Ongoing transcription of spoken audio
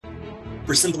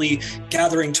or simply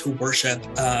gathering to worship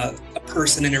a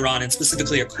person in Iran, and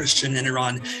specifically a Christian in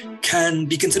Iran, can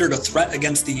be considered a threat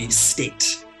against the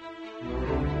state.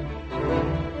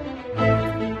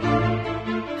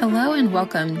 Hello and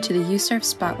welcome to the USCIRF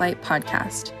Spotlight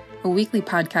podcast, a weekly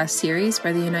podcast series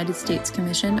by the United States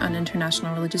Commission on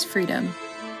International Religious Freedom,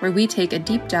 where we take a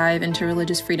deep dive into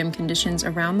religious freedom conditions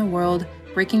around the world,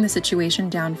 breaking the situation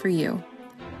down for you.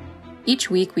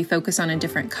 Each week, we focus on a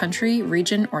different country,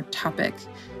 region, or topic.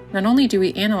 Not only do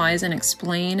we analyze and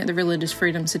explain the religious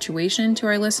freedom situation to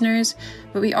our listeners,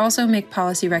 but we also make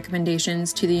policy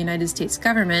recommendations to the United States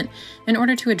government in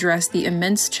order to address the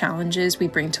immense challenges we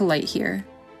bring to light here.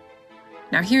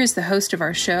 Now here is the host of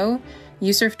our show,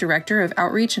 USCIRF Director of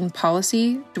Outreach and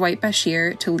Policy, Dwight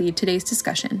Bashir, to lead today's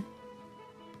discussion.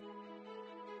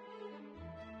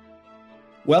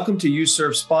 Welcome to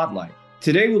USCIRF Spotlight.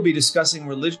 Today we'll be discussing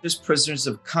religious prisoners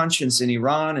of conscience in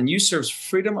Iran and USCIRF's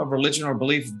Freedom of Religion or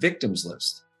Belief Victims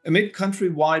List. Amid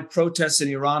countrywide protests in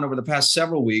Iran over the past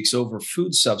several weeks over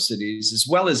food subsidies, as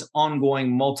well as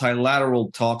ongoing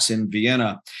multilateral talks in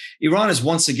Vienna, Iran is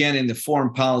once again in the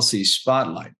foreign policy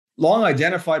spotlight. Long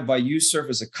identified by USCIRF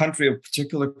as a country of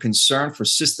particular concern for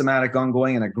systematic,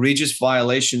 ongoing, and egregious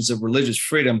violations of religious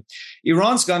freedom,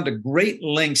 Iran's gone to great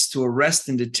lengths to arrest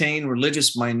and detain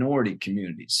religious minority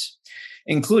communities,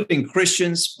 including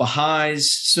Christians,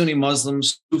 Baha'is, Sunni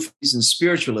Muslims, Sufis, and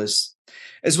spiritualists,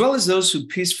 as well as those who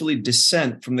peacefully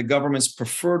dissent from the government's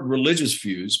preferred religious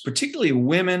views, particularly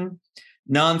women,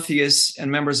 non-theists, and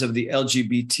members of the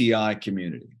LGBTI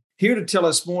community. Here to tell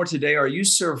us more today are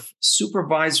USCIRF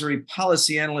Supervisory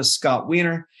Policy Analyst Scott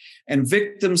Wiener and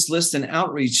Victims List and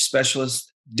Outreach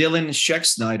Specialist Dylan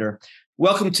Schexnayder.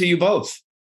 Welcome to you both.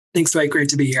 Thanks, Dwight. Great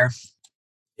to be here.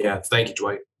 Yeah, thank you,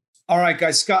 Dwight. All right,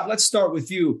 guys. Scott, let's start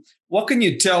with you. What can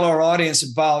you tell our audience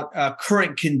about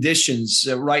current conditions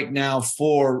right now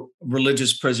for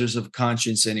religious prisoners of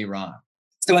conscience in Iran?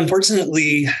 So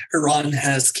unfortunately, Iran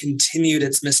has continued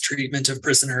its mistreatment of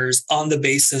prisoners on the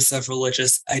basis of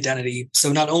religious identity.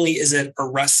 So not only is it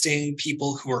arresting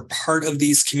people who are part of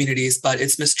these communities, but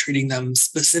it's mistreating them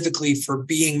specifically for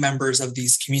being members of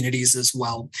these communities as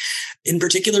well. In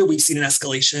particular, we've seen an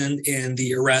escalation in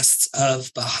the arrests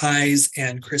of Baha'is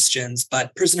and Christians,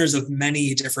 but prisoners of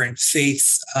many different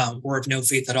faiths or of no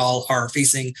faith at all are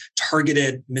facing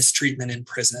targeted mistreatment in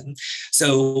prison.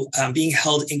 So being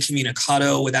held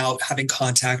incommunicado without having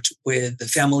contact with the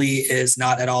family is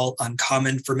not at all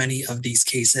uncommon for many of these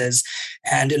cases.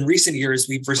 And in recent years,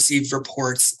 we've received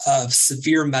reports of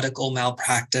severe medical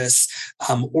malpractice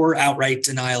or outright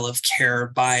denial of care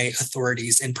by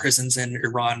authorities in prisons in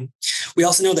Iran. We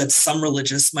also know that some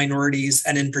religious minorities,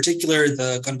 and in particular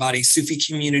the Gonbadi Sufi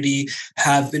community,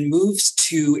 have been moved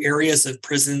to areas of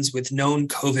prisons with known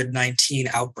COVID-19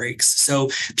 outbreaks. So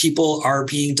people are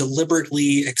being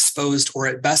deliberately exposed, or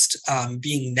at best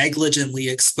being negligently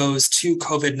exposed to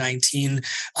COVID-19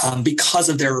 because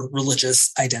of their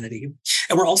religious identity.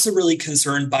 And we're also really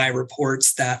concerned by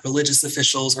reports that religious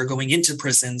officials are going into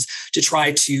prisons to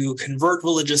try to convert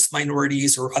religious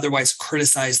minorities or otherwise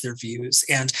criticize their views.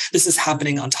 And this is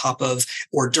happening on top of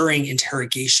or during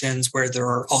interrogations where there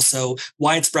are also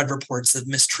widespread reports of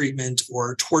mistreatment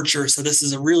or torture. So this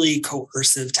is a really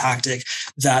coercive tactic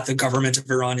that the government of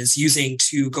Iran is using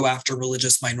to go after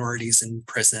religious minorities in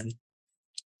prison.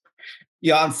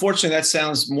 Yeah, unfortunately, that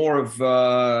sounds more of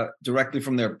directly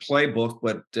from their playbook,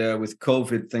 but with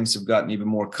COVID, things have gotten even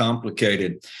more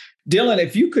complicated. Dylan,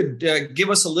 if you could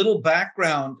give us a little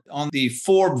background on the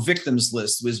FORB victims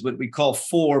list, was what we call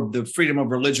FORB, the Freedom of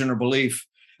Religion or Belief,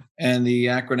 and the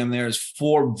acronym there is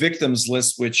FORB victims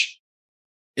list, which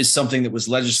is something that was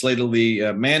legislatively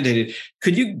mandated.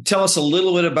 Could you tell us a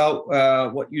little bit about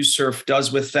what USCIRF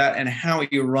does with that and how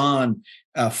Iran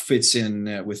fits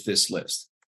in with this list?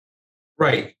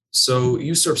 Right. So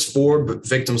USCIRF's FORB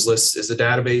victims list is a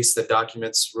database that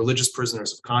documents religious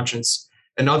prisoners of conscience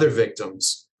and other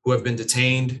victims who have been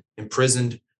detained,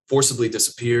 imprisoned, forcibly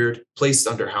disappeared, placed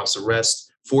under house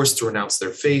arrest, forced to renounce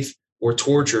their faith, or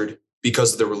tortured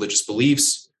because of their religious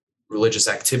beliefs, religious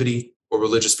activity, or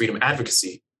religious freedom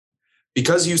advocacy.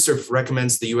 Because USCIRF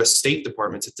recommends the U.S. State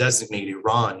Department to designate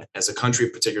Iran as a country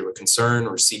of particular concern,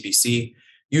 or CPC,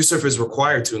 USCIRF is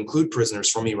required to include prisoners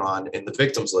from Iran in the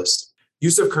victims list.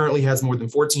 USCIRF currently has more than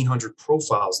 1,400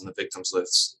 profiles in the victims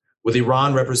list, with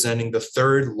Iran representing the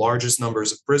third largest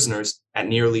numbers of prisoners at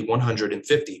nearly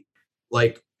 150.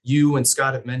 Like you and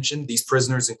Scott have mentioned, these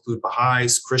prisoners include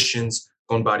Baha'is, Christians,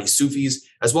 Gonbadi Sufis,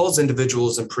 as well as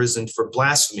individuals imprisoned for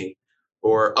blasphemy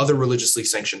or other religiously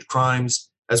sanctioned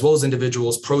crimes, as well as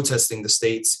individuals protesting the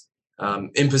state's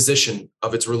imposition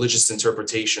of its religious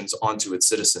interpretations onto its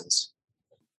citizens.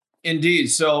 Indeed.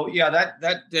 So, yeah,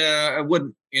 I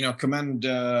would, commend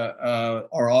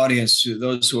our audience, to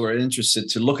those who are interested,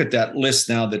 to look at that list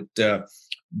now that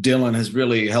Dylan has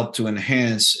really helped to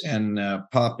enhance and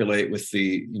populate with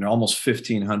the almost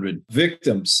 1,500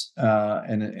 victims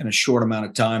in a short amount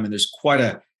of time. And there's quite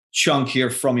a chunk here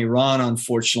from Iran,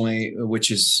 unfortunately, which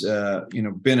has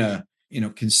been a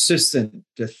consistent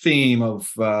theme of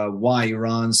why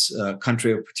Iran's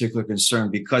country of particular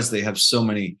concern, because they have so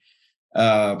many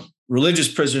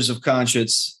religious prisoners of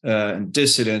conscience and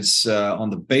dissidents on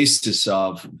the basis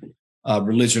of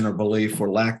religion or belief or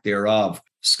lack thereof.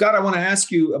 Scott, I want to ask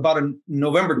you about a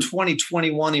November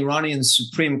 2021 Iranian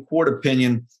Supreme Court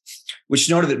opinion,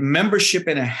 which noted that membership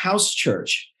in a house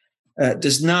church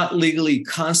does not legally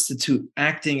constitute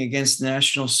acting against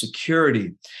national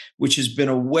security, which has been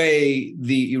a way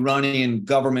the Iranian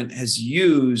government has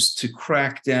used to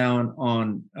crack down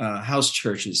on house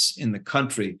churches in the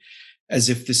country, as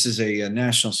if this is a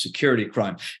national security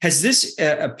crime. Has this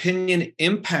opinion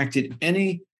impacted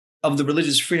any of the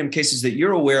religious freedom cases that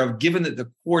you're aware of, given that the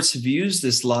courts have used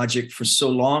this logic for so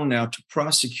long now to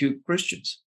prosecute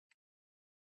Christians?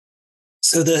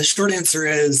 So the short answer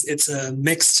is it's a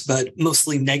mixed but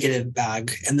mostly negative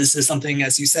bag. And this is something,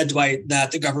 as you said, Dwight, that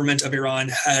the government of Iran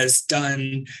has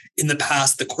done in the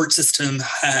past. The court system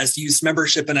has used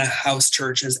membership in a house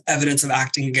church as evidence of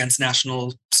acting against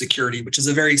national security, which is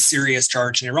a very serious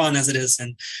charge in Iran, as it is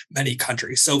in many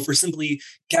countries. So for simply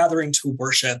gathering to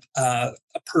worship, a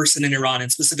person in Iran,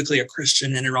 and specifically a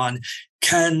Christian in Iran,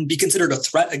 can be considered a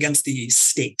threat against the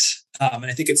state. And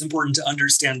I think it's important to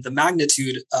understand the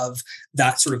magnitude of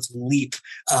that sort of leap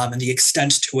and the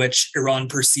extent to which Iran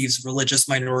perceives religious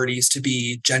minorities to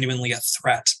be genuinely a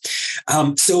threat.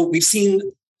 So we've seen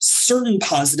certain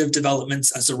positive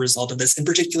developments as a result of this. In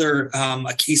particular,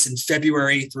 a case in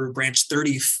February through Branch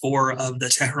 34 of the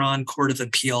Tehran Court of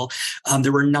Appeal.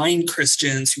 There were 9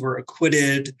 Christians who were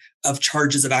acquitted of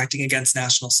charges of acting against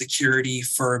national security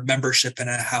for membership in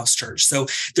a house church. So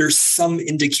there's some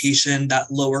indication that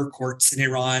lower courts in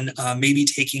Iran may be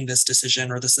taking this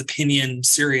decision or this opinion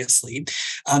seriously.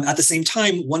 At the same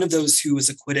time, one of those who was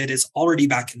acquitted is already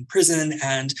back in prison,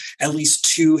 and at least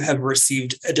 2 have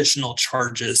received additional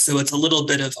charges. So it's a little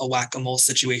bit of a whack-a-mole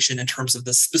situation in terms of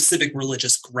the specific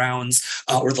religious grounds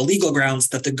or the legal grounds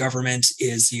that the government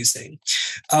is using.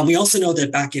 We also know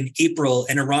that back in April,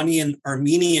 an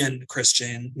Iranian-Armenian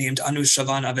Christian named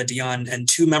Anushavan Avedian and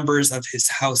 2 members of his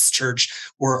house church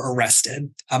were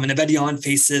arrested. And Avedian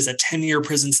faces a 10-year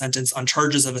prison sentence on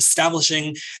charges of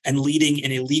establishing and leading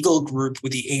an illegal group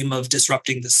with the aim of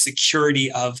disrupting the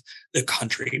security of the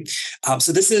country.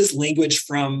 So this is language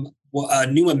from a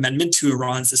new amendment to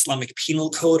Iran's Islamic Penal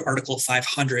Code, Article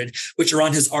 500, which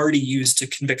Iran has already used to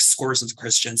convict scores of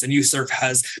Christians. And USCIRF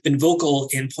has been vocal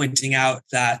in pointing out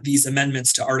that these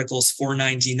amendments to Articles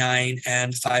 499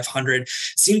 and 500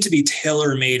 seem to be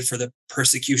tailor-made for the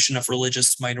persecution of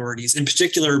religious minorities, in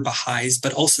particular Baha'is,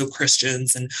 but also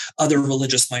Christians and other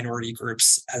religious minority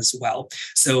groups as well.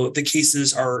 So the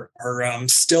cases are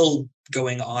still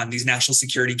going on, these national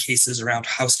security cases around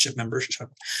house church membership.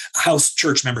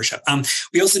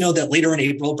 We also know that later in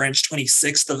April, Branch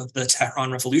 26th of the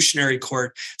Tehran Revolutionary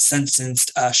Court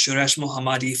sentenced Shuresh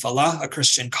Mohammadi Falah, a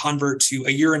Christian convert, to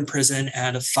a year in prison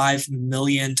and a 5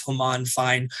 million toman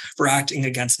fine for acting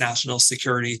against national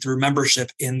security through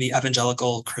membership in the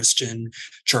Evangelical Christian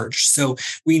Church. So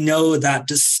we know that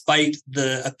despite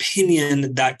the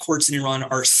opinion that courts in Iran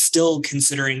are still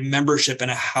considering membership in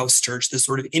a house church, this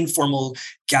sort of informal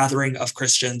gathering of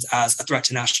Christians, as a threat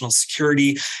to national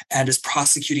security, and is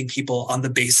prosecuting people on the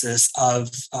basis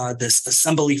of this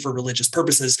assembly for religious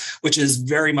purposes, which is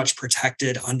very much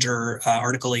protected under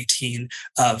Article 18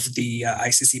 of the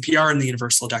ICCPR and the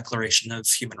Universal Declaration of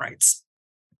Human Rights.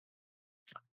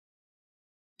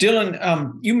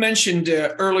 Dylan, you mentioned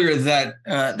earlier that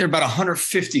there are about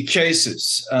 150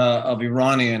 cases of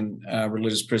Iranian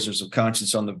religious prisoners of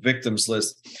conscience on the victims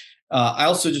list. I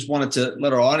also just wanted to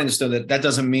let our audience know that that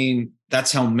doesn't mean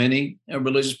that's how many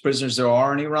religious prisoners there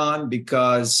are in Iran,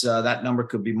 because that number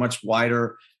could be much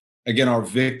wider. Again, our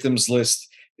victims list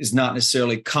is not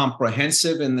necessarily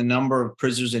comprehensive in the number of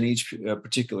prisoners in each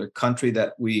particular country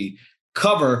that we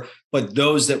cover, but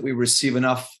those that we receive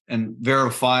enough and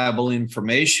verifiable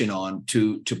information on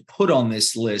to put on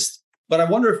this list. But I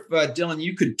wonder if, Dylan,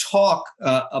 you could talk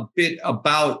a bit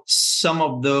about some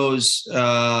of those,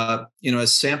 a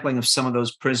sampling of some of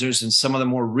those prisoners and some of the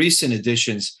more recent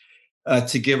additions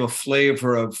to give a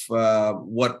flavor of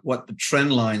what the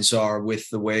trend lines are with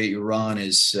the way Iran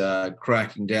is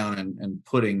cracking down and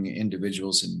putting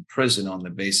individuals in prison on the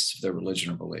basis of their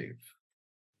religion or belief.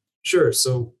 Sure.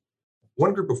 So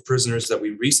One group of prisoners that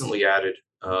we recently added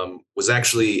was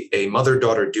actually a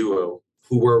mother-daughter duo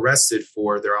who were arrested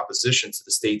for their opposition to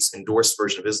the state's endorsed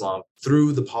version of Islam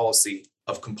through the policy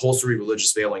of compulsory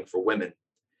religious veiling for women.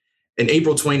 In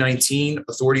April 2019,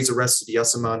 authorities arrested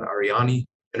Yasaman Ariani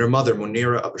and her mother,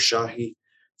 Munira Abashahi,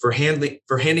 for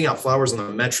handing out flowers on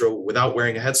the metro without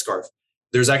wearing a headscarf.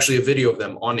 There's actually a video of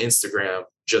them on Instagram,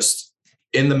 just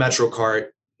in the metro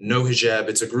cart, no hijab.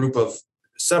 It's a group of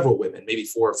several women, maybe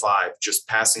 4 or 5, just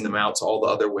passing them out to all the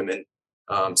other women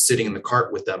sitting in the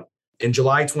cart with them. In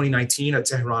July 2019, a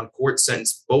Tehran court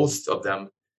sentenced both of them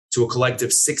to a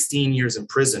collective 16 years in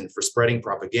prison for spreading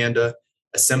propaganda,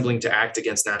 assembling to act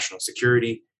against national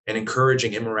security, and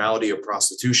encouraging immorality or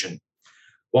prostitution.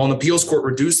 While an appeals court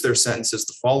reduced their sentences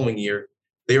the following year,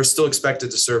 they are still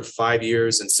expected to serve 5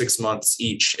 years and 6 months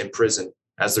each in prison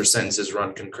as their sentences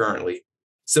run concurrently.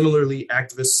 Similarly,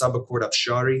 activist Sabakor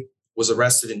Afshari was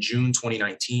arrested in June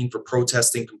 2019 for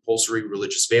protesting compulsory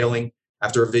religious veiling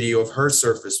after a video of her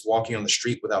surfaced walking on the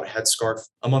street without a headscarf.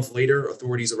 A month later,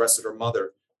 authorities arrested her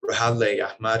mother, Rahadleh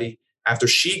Ahmadi, after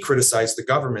she criticized the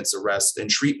government's arrest and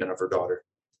treatment of her daughter.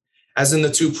 As in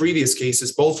the 2 previous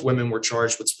cases, both women were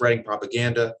charged with spreading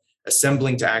propaganda,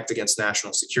 assembling to act against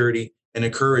national security, and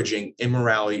encouraging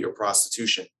immorality or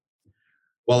prostitution.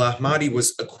 While Ahmadi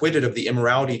was acquitted of the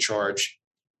immorality charge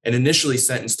and initially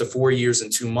sentenced to 4 years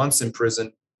and 2 months in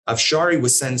prison, Afshari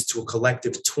was sentenced to a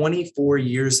collective 24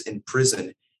 years in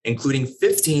prison, including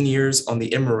 15 years on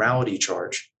the immorality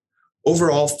charge.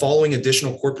 Overall, following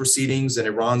additional court proceedings and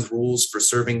Iran's rules for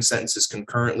serving sentences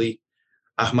concurrently,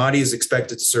 Ahmadi is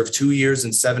expected to serve 2 years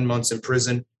and 7 months in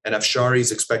prison, and Afshari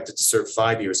is expected to serve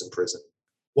 5 years in prison.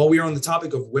 While we are on the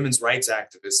topic of women's rights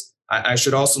activists, I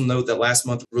should also note that last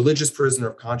month, religious prisoner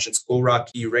of conscience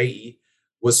Golraki Rei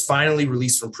was finally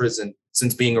released from prison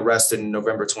since being arrested in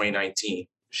November 2019.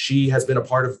 She has been a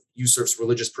part of USCIRF's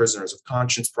Religious Prisoners of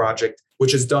Conscience project,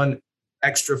 which has done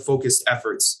extra focused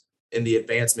efforts in the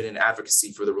advancement and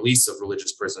advocacy for the release of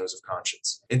religious prisoners of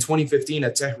conscience. In 2015,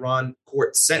 a Tehran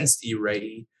court sentenced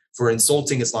Rei for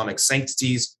insulting Islamic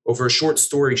sanctities over a short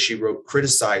story she wrote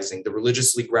criticizing the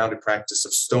religiously grounded practice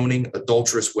of stoning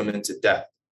adulterous women to death.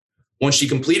 Once she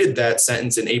completed that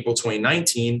sentence in April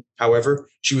 2019, however,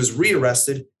 she was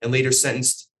rearrested and later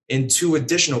sentenced in 2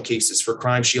 additional cases for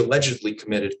crimes she allegedly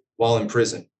committed while in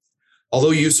prison.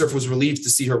 Although USCIRF was relieved to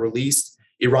see her released,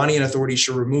 Iranian authorities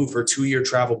should remove her 2-year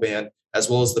travel ban, as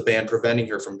well as the ban preventing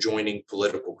her from joining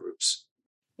political groups.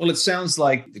 Well, it sounds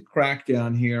like the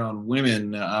crackdown here on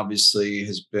women obviously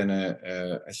has been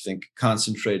I think,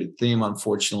 concentrated theme,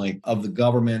 unfortunately, of the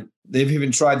government. They've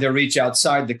even tried their reach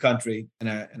outside the country in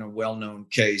a well-known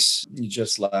case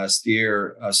just last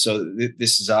year.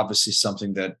 This is obviously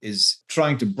something that is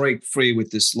trying to break free with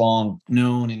this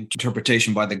long-known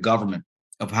interpretation by the government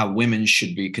of how women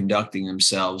should be conducting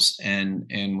themselves. And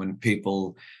when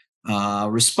people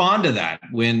respond to that,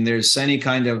 when there's any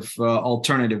kind of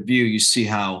alternative view, you see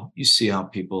how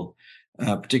people,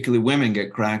 particularly women,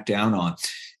 get cracked down on.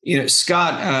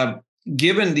 Scott,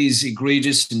 given these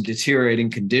egregious and deteriorating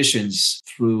conditions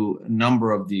through a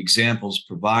number of the examples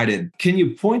provided, can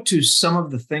you point to some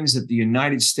of the things that the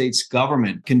United States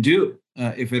government can do,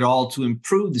 if at all, to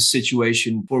improve the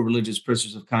situation for religious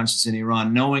prisoners of conscience in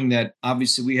Iran, knowing that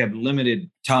obviously we have limited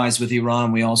ties with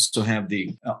Iran? We also have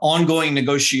the ongoing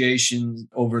negotiations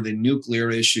over the nuclear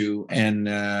issue, and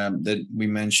that we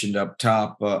mentioned up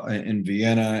top in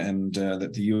Vienna, and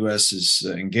that the U.S. is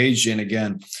engaged in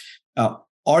again.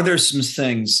 Are there some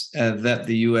things that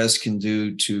the U.S. can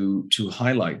do to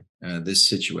highlight this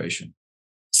situation?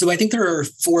 So I think there are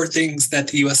 4 things that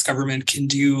the U.S. government can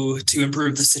do to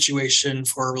improve the situation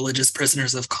for religious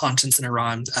prisoners of conscience in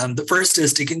Iran. The first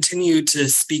is to continue to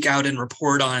speak out and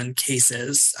report on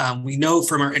cases. We know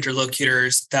from our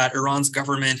interlocutors that Iran's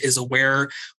government is aware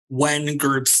when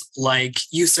groups like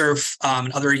USCIRF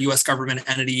and other U.S. government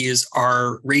entities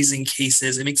are raising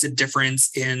cases. It makes a difference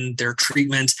in their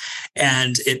treatment,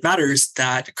 and it matters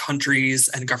that countries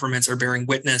and governments are bearing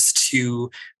witness to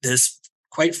this,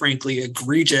 quite frankly,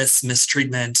 egregious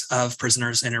mistreatment of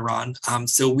prisoners in Iran.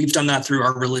 So we've done that through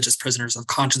our Religious Prisoners of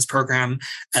Conscience program,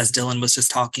 as Dylan was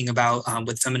just talking about,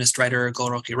 with feminist writer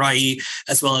Golraki Rai,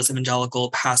 as well as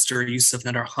evangelical pastor Yusuf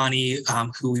Nadarkhani,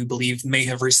 who we believe may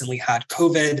have recently had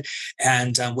COVID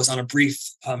and was on a brief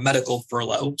medical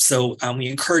furlough. So we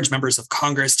encourage members of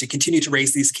Congress to continue to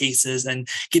raise these cases and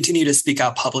continue to speak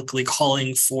out publicly,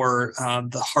 calling for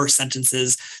the harsh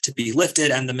sentences to be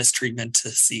lifted and the mistreatment to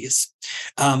cease.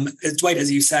 Dwight,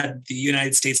 as you said, the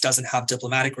United States doesn't have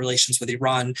diplomatic relations with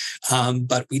Iran,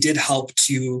 but we did help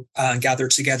to gather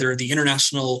together the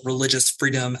International Religious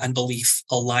Freedom and Belief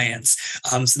Alliance.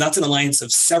 So that's an alliance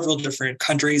of several different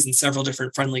countries and several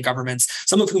different friendly governments,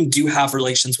 some of whom do have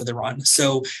relations with Iran.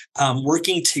 So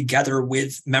working together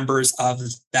with members of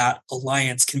that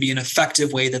alliance can be an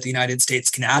effective way that the United States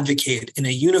can advocate in a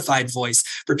unified voice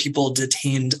for people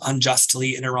detained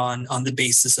unjustly in Iran on the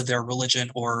basis of their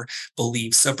religion or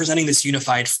beliefs. So presenting this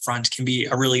unified front can be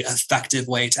a really effective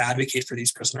way to advocate for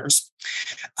these prisoners.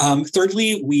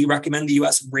 Thirdly, we recommend the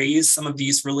U.S. raise some of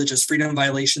these religious freedom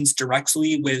violations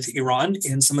directly with Iran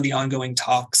in some of the ongoing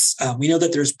talks. We know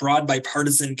that there's broad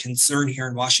bipartisan concern here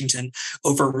in Washington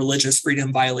over religious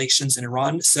freedom violations in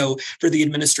Iran. So for the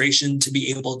administration to be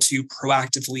able to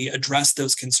proactively address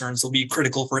those concerns will be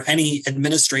critical for any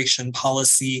administration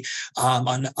policy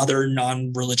on other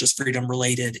non-religious freedom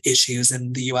related issues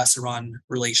in the U.S.-Iran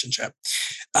relationship.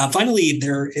 Finally,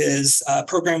 there is a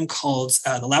program called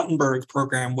the Lautenberg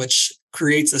Program, which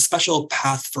creates a special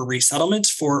path for resettlement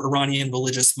for Iranian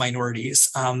religious minorities.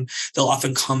 They'll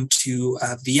often come to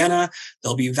Vienna,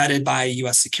 they'll be vetted by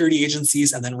US security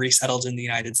agencies and then resettled in the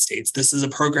United States. This is a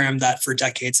program that for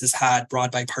decades has had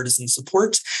broad bipartisan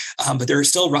support, but there are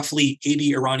still roughly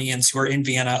 80 Iranians who are in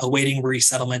Vienna awaiting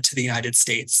resettlement to the United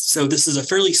States. So this is a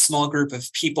fairly small group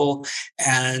of people,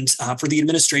 and for the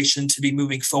administration to be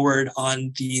moving forward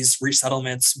on these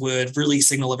resettlements would really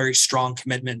signal a very strong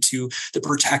commitment to the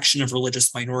protection of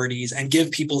religious minorities and give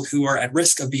people who are at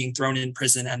risk of being thrown in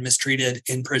prison and mistreated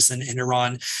in prison in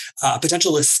Iran a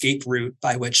potential escape route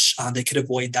by which they could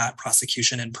avoid that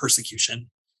prosecution and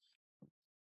persecution.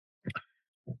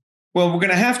 Well, we're going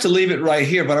to have to leave it right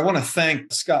here, but I want to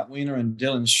thank Scott Wiener and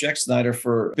Dylan Schexnayder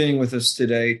for being with us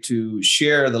today to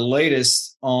share the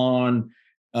latest on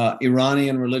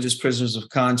Iranian religious prisoners of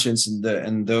conscience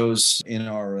and those in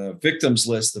our victims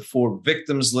list, the 4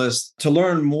 victims list. To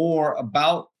learn more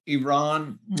about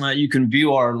Iran, you can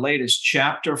view our latest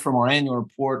chapter from our annual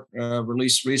report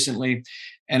released recently,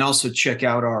 and also check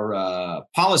out our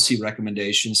policy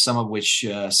recommendations, some of which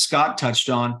Scott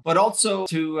touched on, but also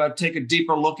to take a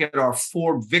deeper look at our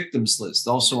 4 victims list,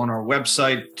 also on our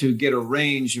website, to get a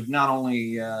range of not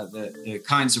only the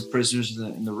kinds of prisoners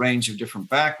and the range of different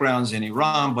backgrounds in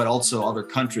Iran, but also other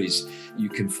countries you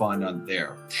can find on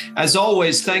there. As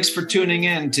always, thanks for tuning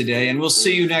in today, and we'll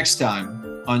see you next time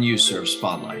on USCIRF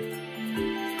Spotlight.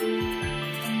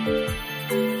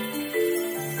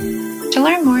 To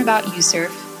learn more about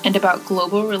USCIRF and about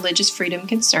global religious freedom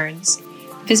concerns,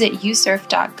 visit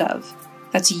uscirf.gov.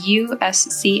 That's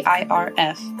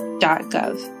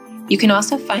uscirf.gov. You can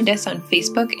also find us on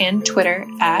Facebook and Twitter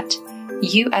at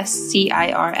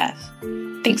USCIRF.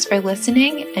 Thanks for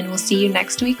listening, and we'll see you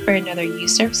next week for another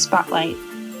USCIRF Spotlight.